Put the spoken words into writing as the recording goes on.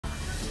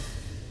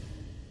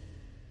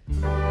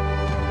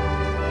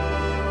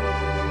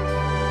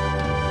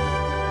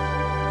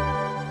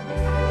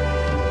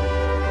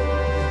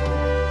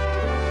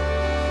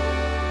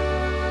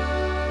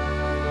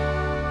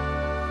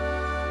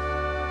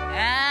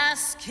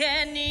Ask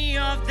any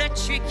of the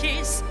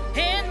chickies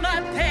in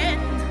my pen.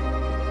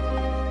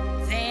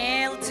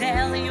 They'll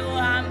tell you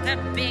I'm the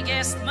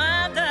biggest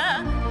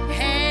mother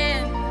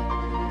hen.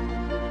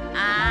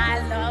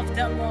 I love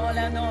them all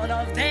and all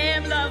of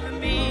them love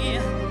me.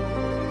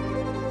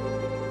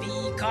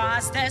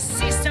 Because the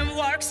system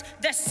works,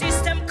 the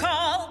system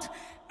called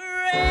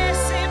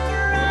reciprocity.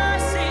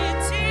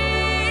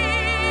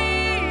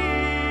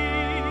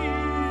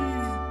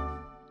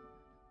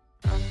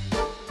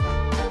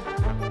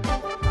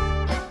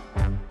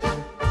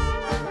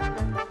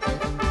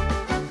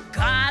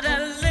 Got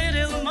a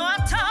little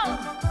motto,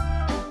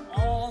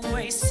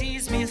 always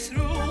sees me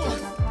through.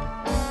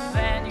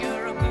 When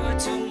you're good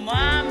to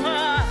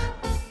mama,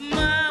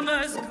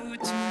 mama's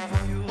good to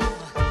you.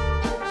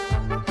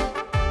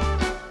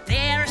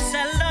 There's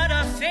a lot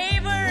of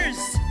favors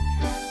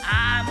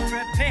I'm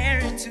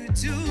prepared to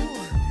do.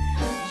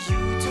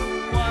 You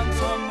do one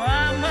for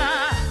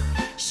mama,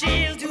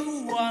 she'll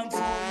do one for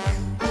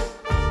you.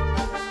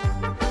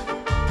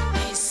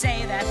 They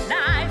say that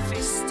life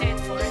is tit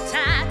for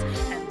tat,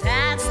 and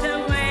that's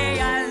the way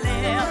I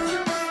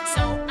live.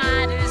 So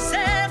I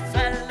deserve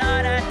a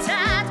lot of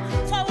that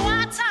for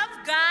what I've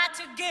got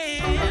to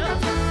give.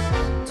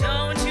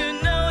 Don't you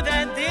know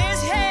that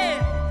this head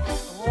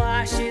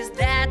washes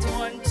that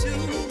one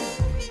too?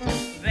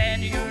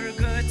 When you're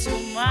good to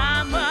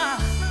mama,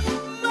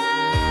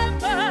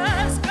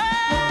 mama's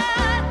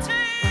good to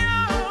you.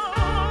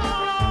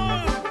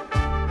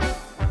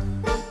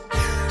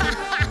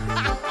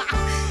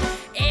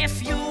 If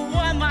you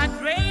want my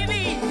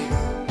gravy,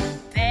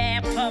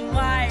 pepper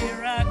my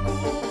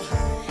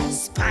ragu,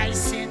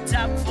 spice it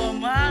up for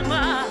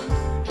mama,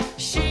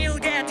 she'll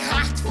get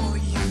hot for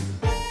you.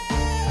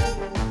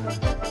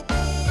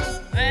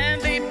 When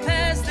they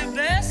pass the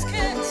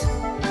basket,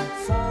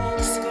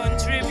 folks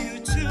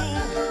contribute too.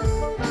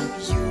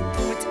 You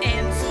put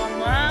in for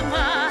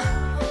mama,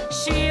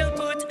 she'll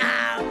put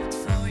out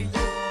for you.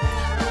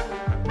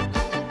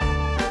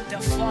 The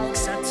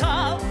folks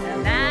atop the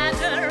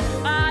ladder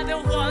are the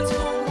ones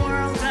who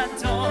world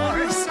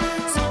adores.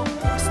 So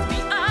boost me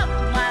up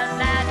my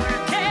ladder,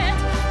 kid,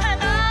 and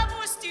I'll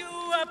boost you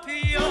up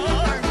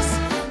yours.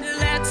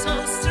 Let's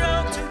all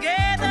stroke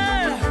together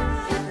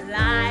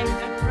like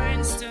the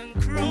Princeton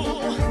crew.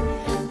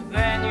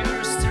 When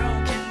you're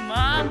stroking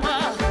mama,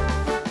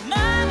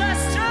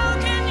 mama's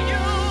stroking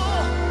you.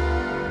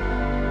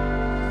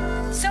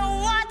 So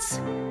what's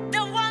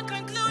the one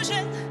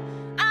conclusion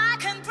I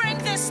can bring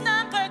this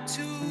number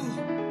to?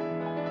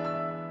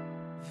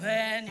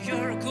 When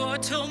you're good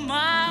to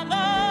mama,